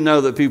 how do you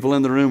know that people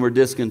in the room are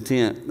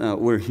discontent?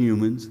 We're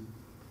humans.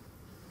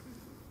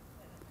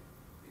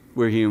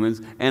 We're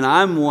humans. And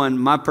I'm one,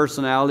 my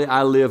personality,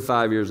 I live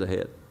 5 years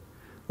ahead.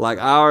 Like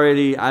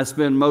I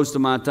spend most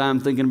of my time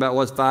thinking about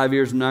what's 5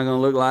 years from now going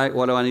to look like,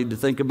 what do I need to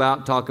think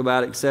about, talk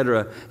about,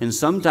 etc. And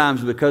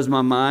sometimes because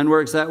my mind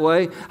works that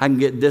way, I can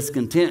get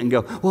discontent and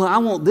go, well, I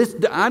want this,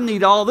 I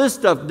need all this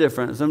stuff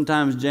different.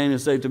 Sometimes Jane will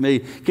say to me,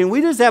 can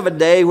we just have a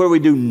day where we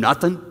do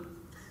nothing?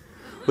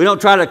 We don't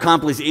try to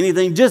accomplish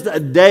anything, just a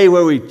day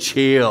where we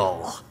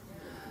chill.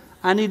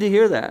 I need to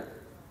hear that.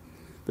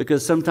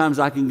 Because sometimes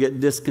I can get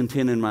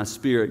discontent in my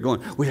spirit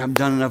going, we haven't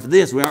done enough of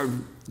this. We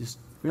aren't, just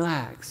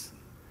relax.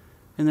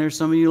 And there's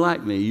some of you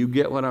like me. You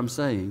get what I'm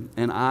saying.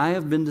 And I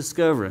have been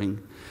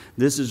discovering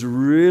this has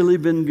really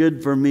been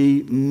good for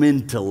me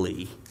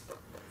mentally.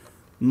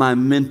 My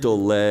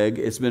mental leg.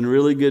 It's been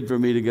really good for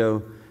me to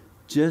go,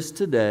 just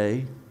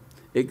today,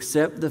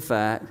 accept the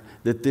fact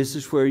that this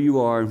is where you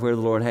are and where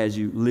the Lord has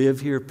you. Live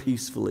here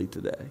peacefully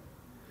today.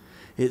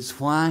 It's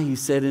why he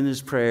said in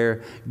his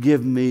prayer,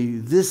 give me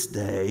this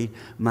day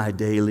my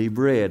daily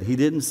bread. He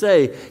didn't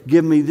say,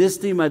 give me this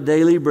day my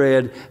daily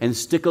bread and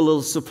stick a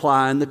little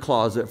supply in the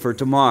closet for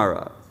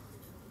tomorrow.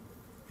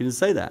 He didn't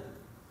say that.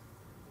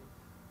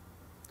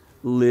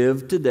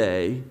 Live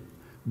today,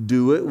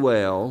 do it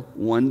well,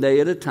 one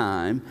day at a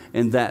time,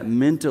 and that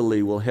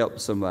mentally will help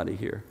somebody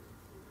here.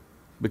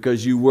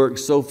 Because you work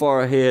so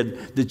far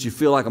ahead that you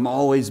feel like I'm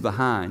always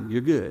behind.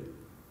 You're good.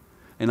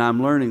 And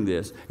I'm learning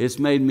this. It's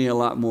made me a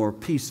lot more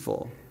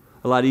peaceful,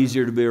 a lot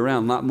easier to be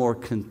around, a lot more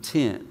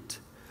content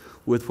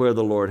with where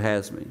the Lord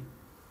has me.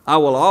 I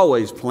will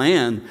always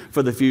plan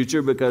for the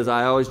future because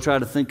I always try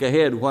to think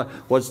ahead.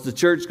 What's the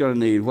church going to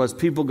need? What's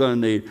people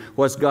going to need?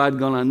 What's God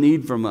going to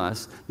need from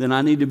us? Then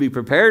I need to be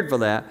prepared for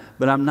that,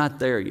 but I'm not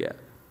there yet.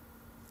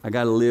 I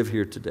got to live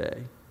here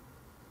today.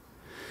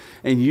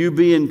 And you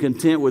being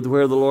content with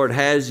where the Lord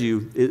has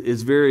you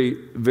is very,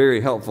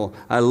 very helpful.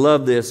 I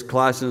love this,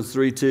 Colossians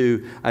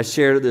 3:2. I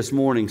shared it this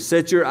morning.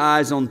 Set your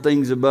eyes on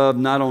things above,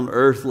 not on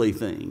earthly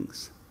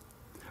things.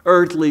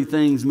 Earthly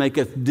things make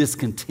us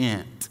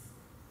discontent.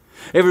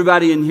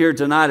 Everybody in here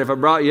tonight, if I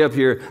brought you up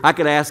here, I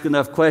could ask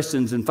enough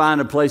questions and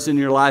find a place in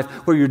your life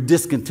where you're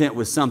discontent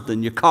with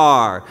something. Your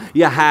car,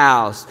 your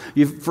house,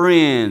 your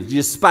friends,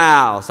 your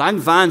spouse. I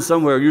can find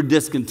somewhere you're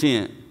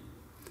discontent.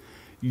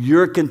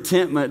 Your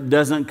contentment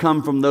doesn't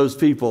come from those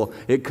people.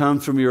 It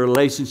comes from your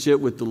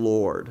relationship with the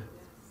Lord.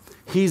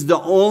 He's the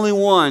only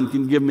one who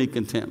can give me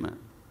contentment.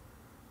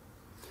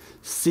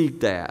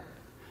 Seek that.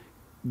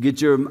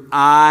 Get your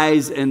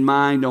eyes and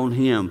mind on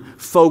Him.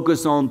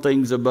 Focus on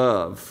things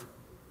above.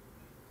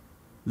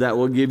 That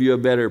will give you a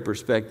better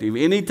perspective.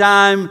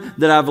 Anytime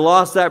that I've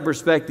lost that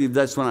perspective,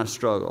 that's when I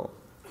struggle.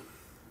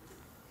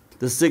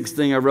 The 6th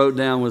thing I wrote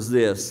down was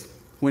this.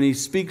 When He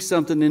speaks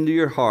something into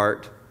your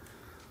heart,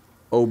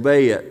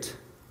 obey it.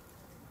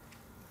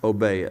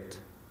 Obey it.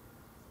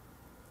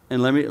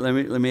 And let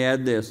me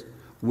add this.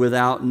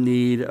 Without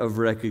need of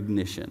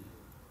recognition.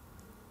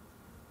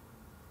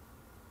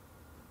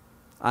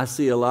 I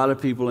see a lot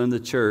of people in the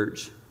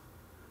church,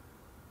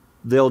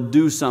 they'll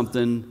do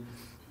something,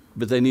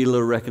 but they need a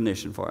little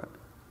recognition for it.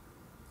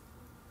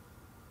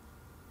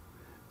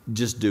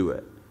 Just do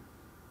it.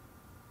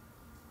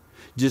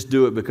 Just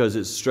do it because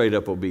it's straight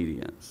up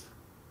obedience.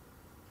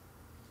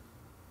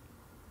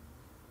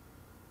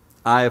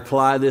 I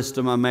apply this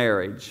to my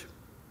marriage.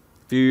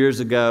 A few years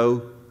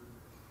ago,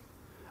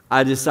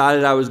 I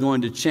decided I was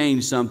going to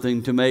change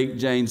something to make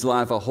Jane's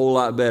life a whole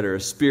lot better. A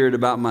spirit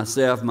about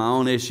myself, my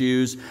own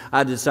issues.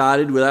 I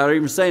decided, without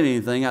even saying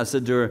anything, I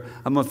said to her,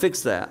 I'm going to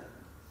fix that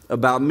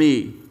about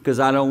me because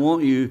I don't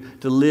want you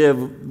to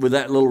live with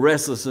that little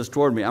restlessness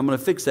toward me. I'm going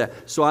to fix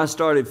that. So I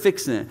started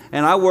fixing it.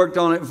 And I worked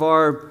on it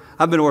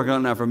I've been working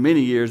on it now for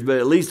many years, but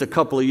at least a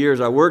couple of years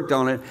I worked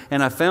on it.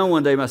 And I found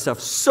one day myself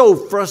so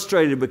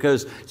frustrated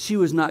because she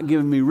was not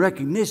giving me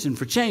recognition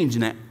for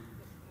changing it.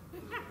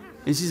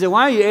 And she said,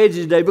 why are you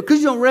edgy today?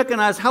 Because you don't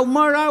recognize how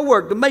hard I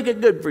work to make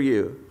it good for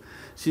you.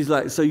 She's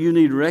like, so you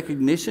need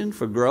recognition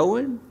for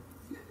growing?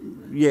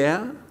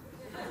 Yeah.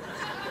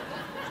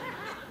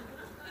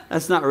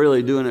 That's not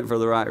really doing it for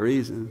the right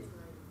reason.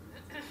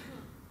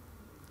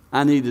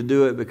 I need to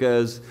do it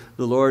because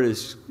the Lord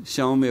has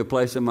shown me a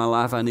place in my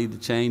life I need to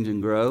change and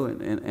grow,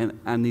 and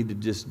I need to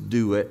just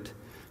do it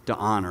to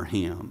honor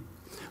Him.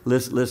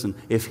 Listen,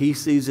 if He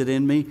sees it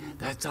in me,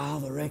 that's all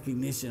the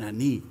recognition I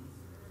need.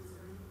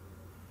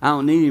 I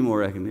don't need any more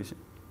recognition.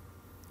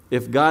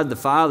 If God the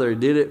Father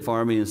did it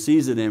for me and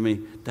sees it in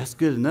me, that's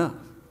good enough.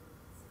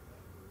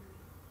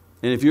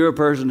 And if you're a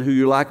person who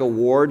you like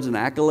awards and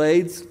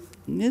accolades,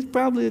 it's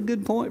probably a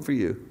good point for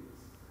you.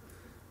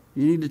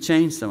 You need to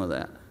change some of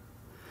that.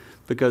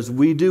 Because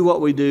we do what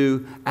we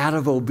do out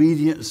of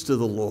obedience to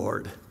the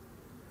Lord.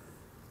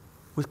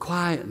 With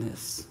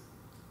quietness.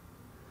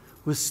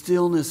 With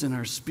stillness in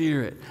our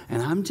spirit.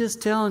 And I'm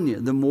just telling you,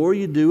 the more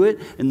you do it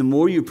and the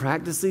more you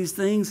practice these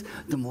things,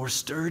 the more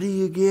sturdy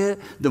you get,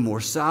 the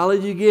more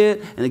solid you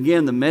get. And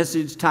again, the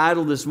message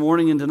title this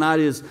morning and tonight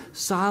is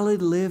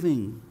Solid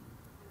Living.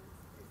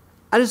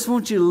 I just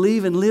want you to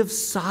leave and live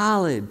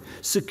solid,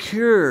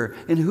 secure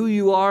in who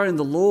you are in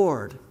the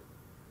Lord.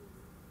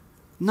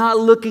 Not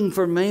looking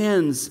for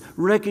man's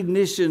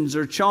recognitions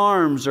or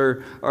charms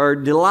or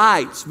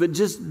delights, but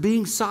just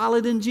being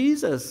solid in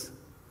Jesus.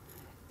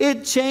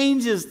 It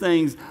changes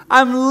things.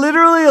 I'm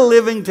literally a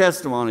living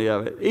testimony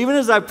of it. Even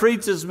as I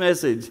preach this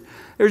message,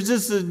 there's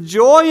just a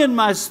joy in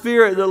my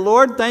spirit that,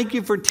 Lord, thank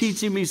you for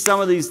teaching me some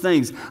of these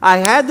things. I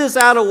had this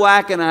out of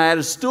whack and I had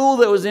a stool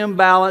that was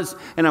imbalanced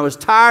and I was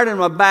tired and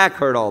my back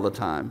hurt all the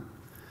time.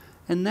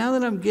 And now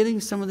that I'm getting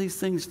some of these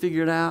things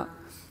figured out,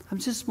 I'm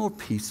just more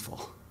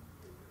peaceful.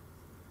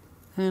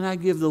 And I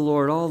give the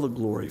Lord all the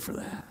glory for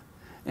that.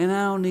 And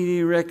I don't need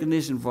any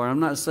recognition for it. I'm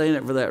not saying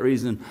it for that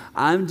reason.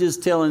 I'm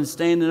just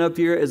standing up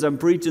here as I'm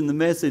preaching the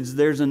message,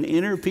 there's an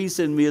inner peace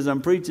in me as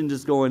I'm preaching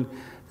just going,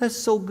 that's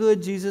so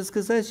good, Jesus,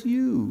 because that's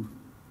you.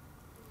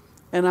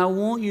 And I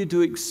want you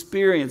to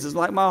experience. It's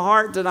like my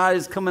heart tonight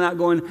is coming out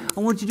going,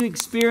 I want you to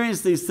experience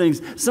these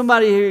things.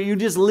 Somebody here, you're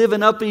just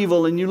living up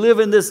evil and you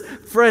live in this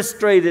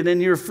frustrated and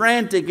you're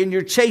frantic and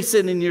you're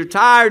chasing and you're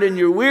tired and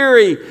you're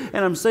weary. And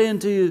I'm saying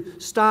to you,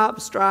 stop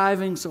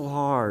striving so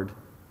hard.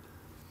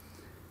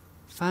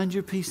 Find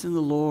your peace in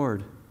the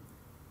Lord.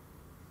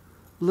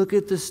 Look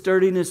at the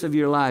sturdiness of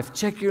your life.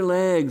 Check your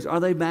legs. Are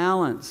they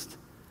balanced?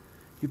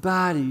 Your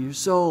body, your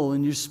soul,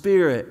 and your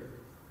spirit.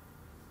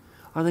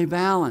 Are they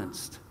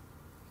balanced?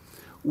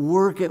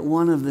 Work at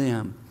one of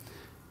them.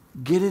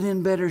 Get it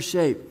in better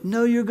shape.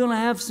 No, you're going to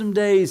have some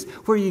days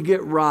where you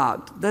get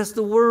rocked. That's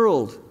the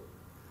world.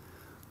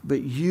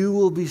 But you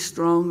will be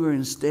stronger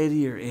and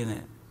steadier in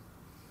it.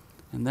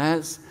 And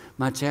that's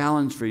my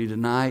challenge for you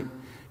tonight,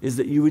 is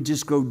that you would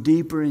just go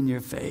deeper in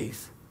your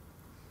faith.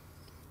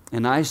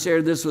 And I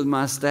shared this with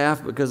my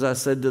staff because I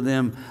said to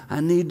them, I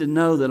need to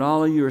know that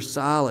all of you are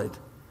solid.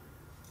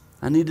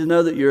 I need to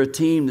know that you're a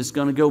team that's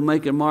going to go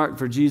make a mark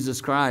for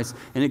Jesus Christ.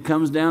 And it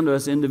comes down to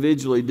us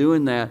individually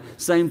doing that.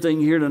 Same thing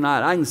here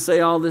tonight. I can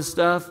say all this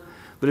stuff,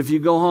 but if you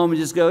go home and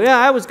just go, yeah,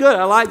 that was good.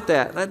 I like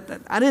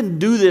that. I didn't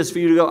do this for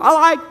you to go, I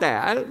like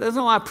that. That's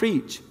not why I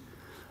preach.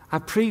 I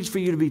preach for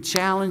you to be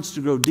challenged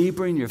to grow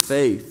deeper in your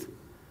faith.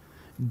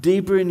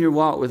 Deeper in your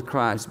walk with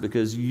Christ,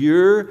 because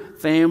your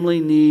family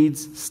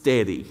needs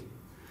steady.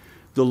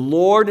 The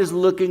Lord is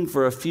looking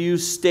for a few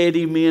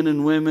steady men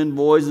and women,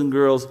 boys and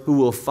girls, who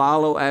will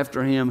follow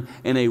after Him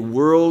in a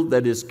world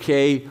that is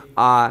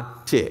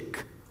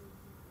chaotic.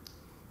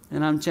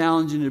 And I'm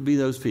challenging you to be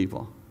those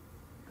people.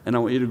 And I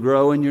want you to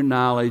grow in your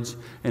knowledge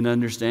and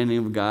understanding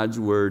of God's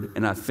Word.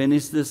 And I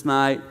finished this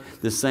night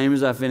the same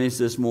as I finished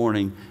this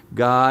morning.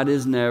 God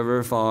is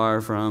never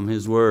far from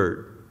His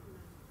Word.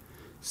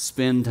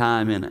 Spend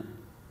time in it.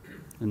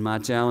 And my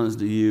challenge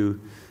to you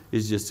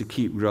is just to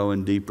keep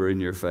growing deeper in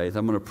your faith.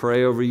 I'm going to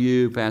pray over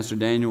you. Pastor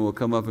Daniel will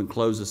come up and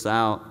close us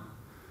out.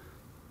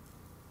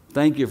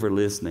 Thank you for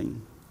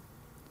listening.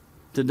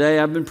 Today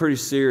I've been pretty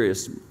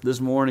serious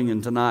this morning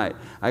and tonight.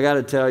 I got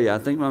to tell you, I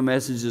think my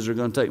messages are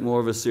going to take more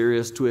of a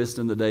serious twist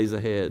in the days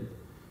ahead,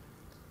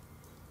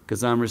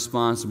 because I'm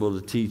responsible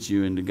to teach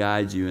you and to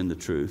guide you in the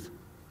truth.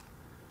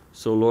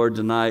 So Lord,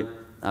 tonight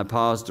I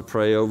pause to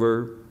pray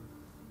over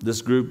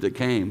this group that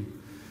came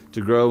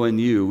to grow in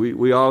you.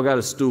 We all got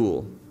a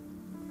stool.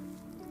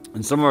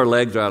 And some of our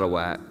legs are out of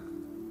whack.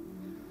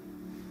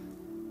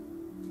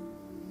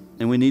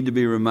 And we need to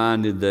be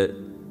reminded that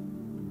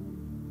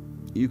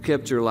you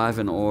kept your life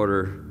in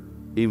order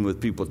even with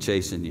people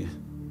chasing you.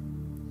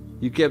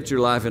 You kept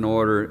your life in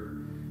order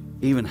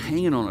even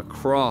hanging on a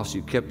cross.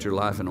 You kept your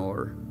life in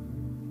order.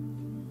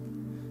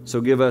 So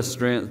give us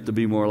strength to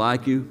be more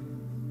like you.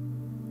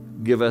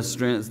 Give us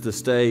strength to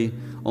stay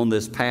on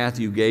this path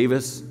you gave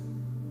us.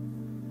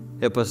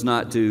 Help us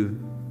not to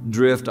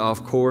drift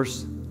off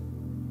course.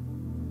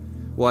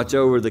 Watch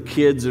over the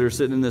kids that are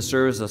sitting in this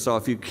service. I saw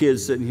a few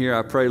kids sitting here.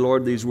 I pray,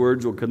 Lord, these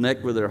words will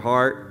connect with their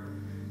heart,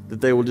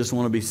 that they will just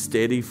want to be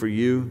steady for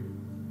you.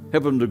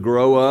 Help them to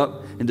grow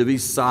up and to be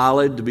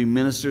solid, to be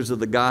ministers of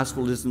the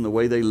gospel just in the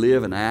way they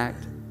live and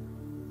act.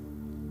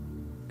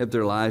 Help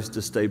their lives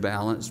to stay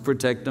balanced.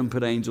 Protect them,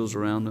 put angels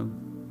around them.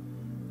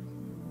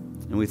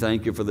 And we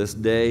thank you for this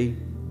day.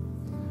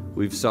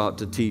 We've sought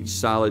to teach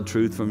solid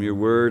truth from your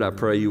word. I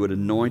pray you would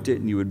anoint it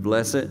and you would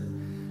bless it,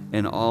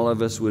 and all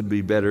of us would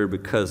be better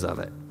because of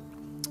it.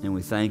 And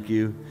we thank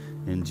you.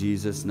 In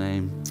Jesus'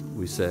 name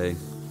we say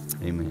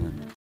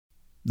amen.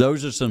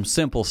 Those are some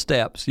simple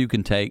steps you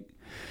can take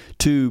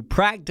to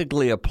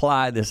practically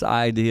apply this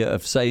idea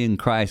of saying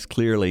Christ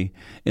clearly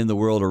in the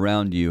world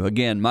around you.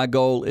 Again, my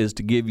goal is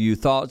to give you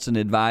thoughts and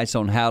advice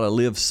on how to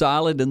live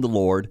solid in the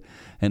Lord,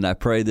 and I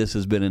pray this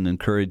has been an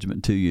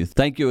encouragement to you.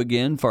 Thank you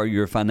again for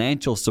your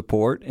financial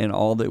support in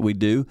all that we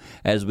do.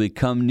 As we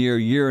come near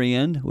year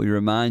end, we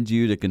remind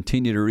you to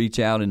continue to reach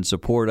out and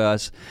support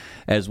us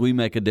as we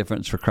make a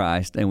difference for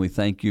Christ, and we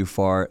thank you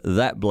for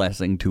that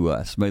blessing to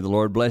us. May the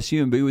Lord bless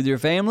you and be with your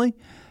family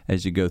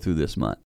as you go through this month.